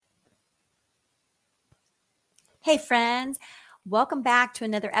Hey, friends. Welcome back to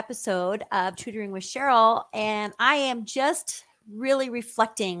another episode of Tutoring with Cheryl. And I am just really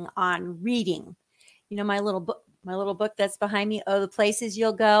reflecting on reading. You know, my little book that's behind me, Oh, the Places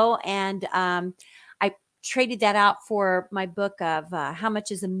You'll Go. And I traded that out for my book of How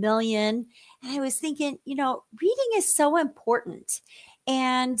Much is a Million. And I was thinking, reading is so important.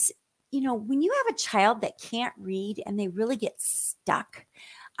 And, when you have a child that can't read and they really get stuck,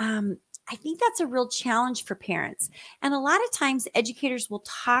 um, I think that's a real challenge for parents. And a lot of times, educators will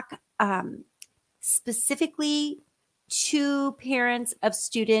talk specifically to parents of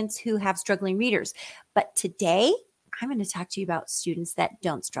students who have struggling readers. But today, I'm going to talk to you about students that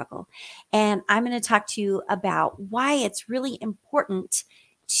don't struggle. And I'm going to talk to you about why it's really important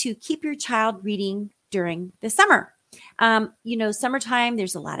to keep your child reading during the summer. Summertime,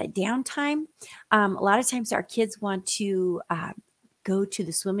 there's a lot of downtime. A lot of times our kids want to go to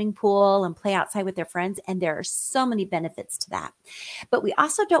the swimming pool and play outside with their friends. And there are so many benefits to that. But we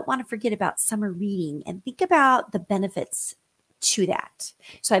also don't want to forget about summer reading and think about the benefits to that.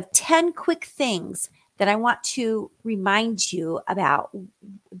 So I have 10 quick things that I want to remind you about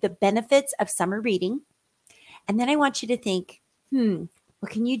the benefits of summer reading. And then I want you to think,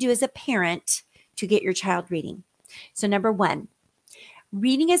 what can you do as a parent to get your child reading? So number one,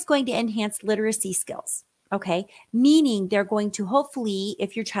 reading is going to enhance literacy skills. Okay. Meaning they're going to hopefully,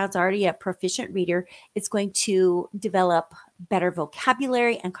 if your child's already a proficient reader, it's going to develop better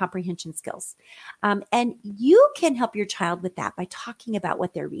vocabulary and comprehension skills. And you can help your child with that by talking about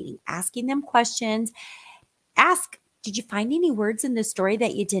what they're reading, asking them questions. Ask, did you find any words in the story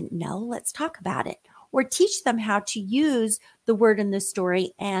that you didn't know? Let's talk about it. Or teach them how to use the word in the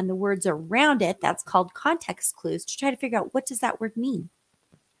story and the words around it. That's called context clues, to try to figure out, what does that word mean?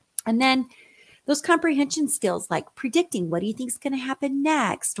 And then those comprehension skills, like predicting what do you think is going to happen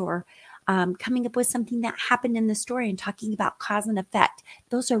next, or coming up with something that happened in the story and talking about cause and effect.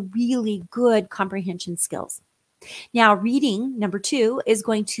 Those are really good comprehension skills. Now, reading, number two, is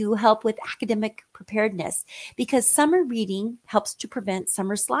going to help with academic preparedness, because summer reading helps to prevent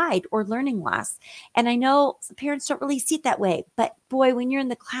summer slide or learning loss. And I know some parents don't really see it that way, but boy, when you're in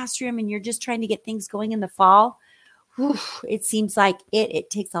the classroom and you're just trying to get things going in the fall, it seems like it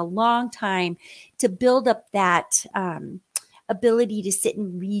takes a long time to build up that ability to sit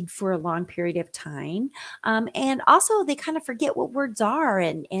and read for a long period of time. And also they kind of forget what words are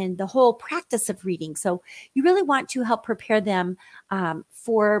and the whole practice of reading. So you really want to help prepare them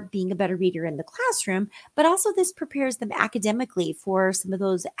for being a better reader in the classroom, but also this prepares them academically for some of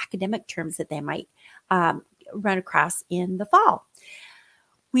those academic terms that they might run across in the fall.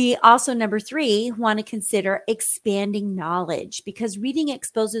 We also, number three, want to consider expanding knowledge, because reading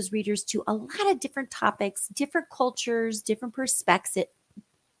exposes readers to a lot of different topics, different cultures, different perspectives,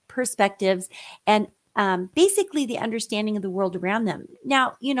 and basically the understanding of the world around them.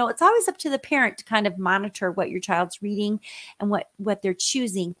 Now, it's always up to the parent to kind of monitor what your child's reading and what they're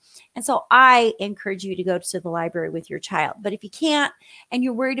choosing. And so I encourage you to go to the library with your child. But if you can't and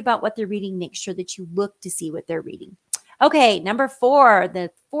you're worried about what they're reading, make sure that you look to see what they're reading. Okay, number four,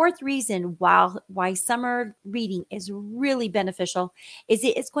 the fourth reason why summer reading is really beneficial is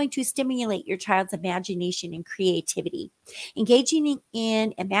it is going to stimulate your child's imagination and creativity. Engaging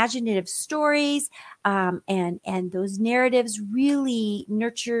in imaginative stories and those narratives really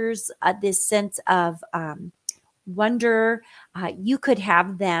nurtures this sense of wonder. You could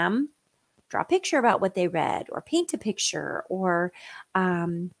have them draw a picture about what they read, or paint a picture, or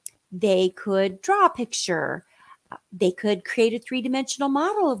they could draw a picture. They could create a three-dimensional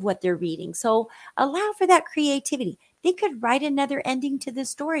model of what they're reading. So allow for that creativity. They could write another ending to the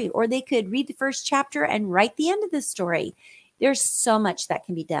story, or they could read the first chapter and write the end of the story. There's so much that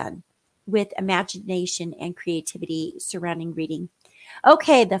can be done with imagination and creativity surrounding reading.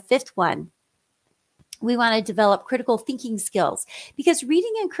 Okay, the fifth one. We want to develop critical thinking skills, because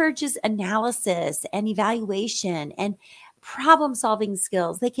reading encourages analysis and evaluation and problem solving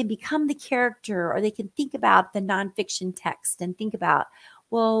skills. They can become the character, or they can think about the nonfiction text and think about,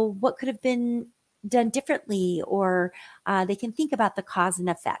 well, what could have been done differently, or they can think about the cause and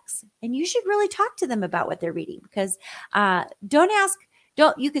effects. And you should really talk to them about what they're reading, because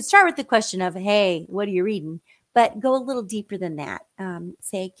you could start with the question of, hey, what are you reading? But go a little deeper than that.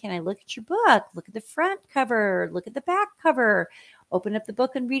 Say, can I look at your book? Look at the front cover, look at the back cover, open up the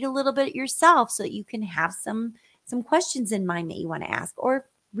book and read a little bit yourself, so that you can have some questions in mind that you want to ask, or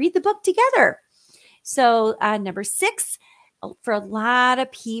read the book together. So number six, For a lot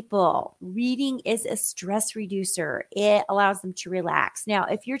of people, reading is a stress reducer. It allows them to relax. Now,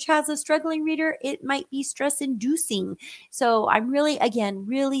 if your child's a struggling reader, it might be stress inducing. So I'm really, again,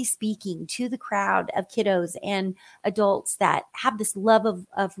 really speaking to the crowd of kiddos and adults that have this love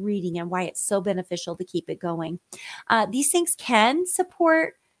of reading and why it's so beneficial to keep it going. These things can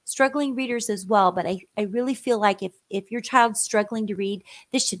support struggling readers as well, but I really feel like if your child's struggling to read,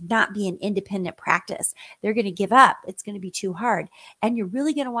 this should not be an independent practice. They're going to give up. It's going to be too hard. And you're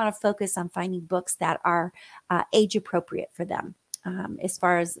really going to want to focus on finding books that are age appropriate for them, as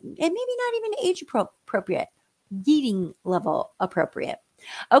far as, and maybe not even age appropriate, reading level appropriate.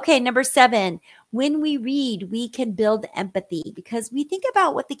 Okay, number 7, when we read, we can build empathy because we think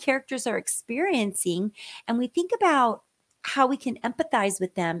about what the characters are experiencing and we think about how we can empathize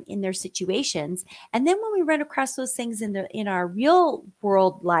with them in their situations. And then when we run across those things in our real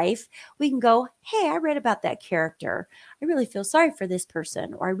world life, we can go, hey, I read about that character. I really feel sorry for this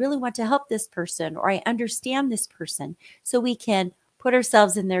person, or I really want to help this person, or I understand this person. So we can put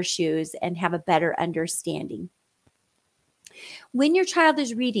ourselves in their shoes and have a better understanding. When your child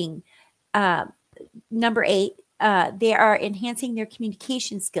is reading, number 8, they are enhancing their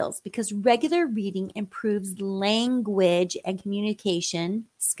communication skills because regular reading improves language and communication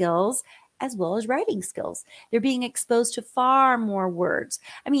skills as well as writing skills. They're being exposed to far more words.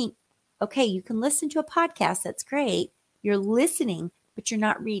 I mean, okay, you can listen to a podcast. That's great. You're listening, but you're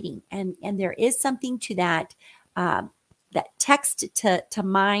not reading. And there is something to that, that text to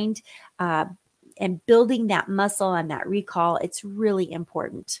mind, and building that muscle and that recall. It's really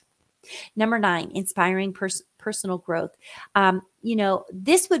important. Number 9, inspiring personal growth.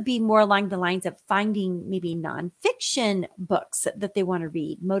 This would be more along the lines of finding maybe nonfiction books that they want to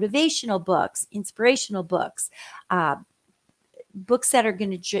read, motivational books, inspirational books, books that are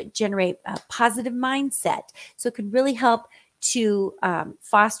going to generate a positive mindset. So it could really help to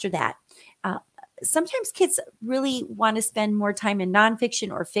foster that. Sometimes kids really want to spend more time in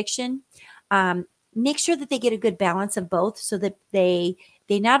nonfiction or fiction. Make sure that they get a good balance of both so that they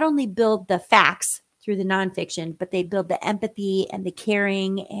not only build the facts through the nonfiction, but they build the empathy and the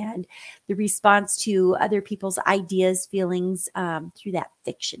caring and the response to other people's ideas, feelings through that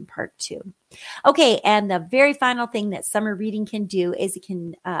fiction part too. Okay, and the very final thing that summer reading can do is it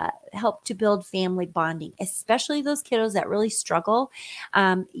can help to build family bonding, especially those kiddos that really struggle.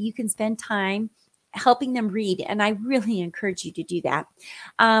 You can spend time helping them read. And I really encourage you to do that.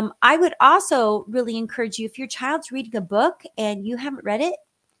 I would also really encourage you, if your child's reading a book and you haven't read it,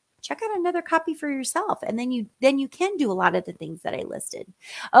 check out another copy for yourself. And then you can do a lot of the things that I listed.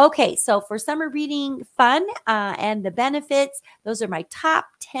 Okay. So for summer reading fun and the benefits, those are my top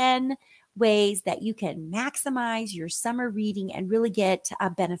 10 ways that you can maximize your summer reading and really get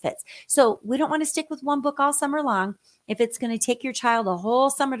benefits. So we don't want to stick with one book all summer long. If it's going to take your child a whole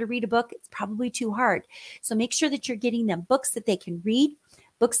summer to read a book, it's probably too hard. So make sure that you're getting them books that they can read,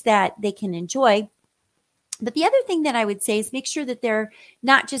 books that they can enjoy. But the other thing that I would say is make sure that they're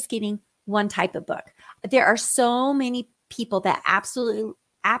not just getting one type of book. There are so many people that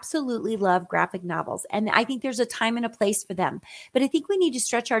absolutely love graphic novels. And I think there's a time and a place for them. But I think we need to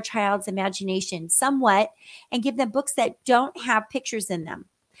stretch our child's imagination somewhat and give them books that don't have pictures in them,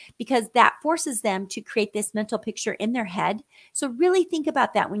 because that forces them to create this mental picture in their head. So really think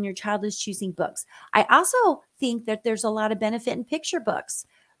about that when your child is choosing books. I also think that there's a lot of benefit in picture books.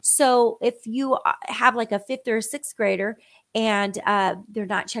 So if you have like a 5th or a 6th grader and they're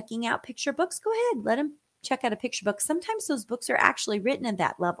not checking out picture books, go ahead, let them check out a picture book. Sometimes those books are actually written at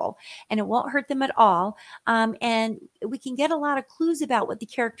that level and it won't hurt them at all. And we can get a lot of clues about what the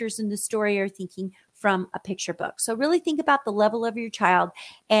characters in the story are thinking from a picture book. So really think about the level of your child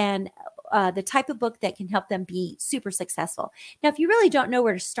and the type of book that can help them be super successful. Now, if you really don't know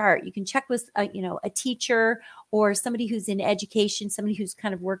where to start, you can check with a teacher or somebody who's in education, somebody who's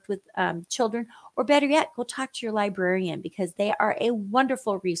kind of worked with children, or better yet, go talk to your librarian because they are a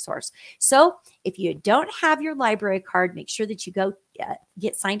wonderful resource. So if you don't have your library card, make sure that you go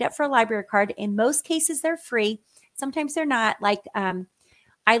get signed up for a library card. In most cases, they're free. Sometimes they're not. Like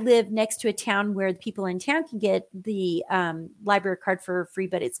I live next to a town where the people in town can get the library card for free,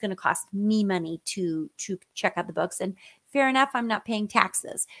 but it's going to cost me money to check out the books. And fair enough, I'm not paying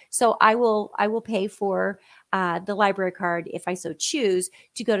taxes, so I will pay for the library card if I so choose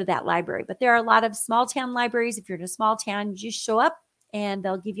to go to that library. But there are a lot of small town libraries. If you're in a small town, you just show up and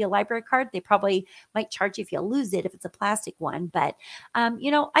they'll give you a library card. They probably might charge you if you lose it if it's a plastic one, but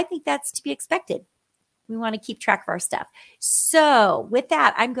I think that's to be expected. We want to keep track of our stuff. So with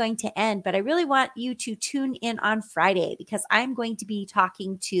that, I'm going to end, but I really want you to tune in on Friday because I'm going to be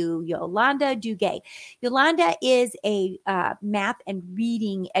talking to Yolanda Duguay. Yolanda is a math and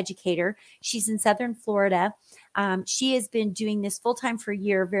reading educator. She's in Southern Florida. She has been doing this full time for a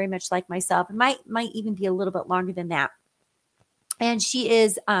year, very much like myself. It might even be a little bit longer than that. And she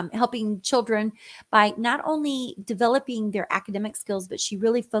is helping children by not only developing their academic skills, but she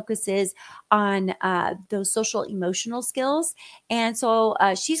really focuses on those social emotional skills. And so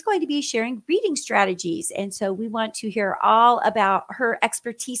she's going to be sharing reading strategies. And so we want to hear all about her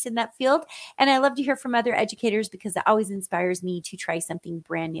expertise in that field. And I love to hear from other educators because it always inspires me to try something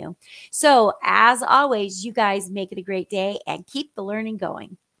brand new. So as always, you guys make it a great day and keep the learning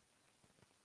going.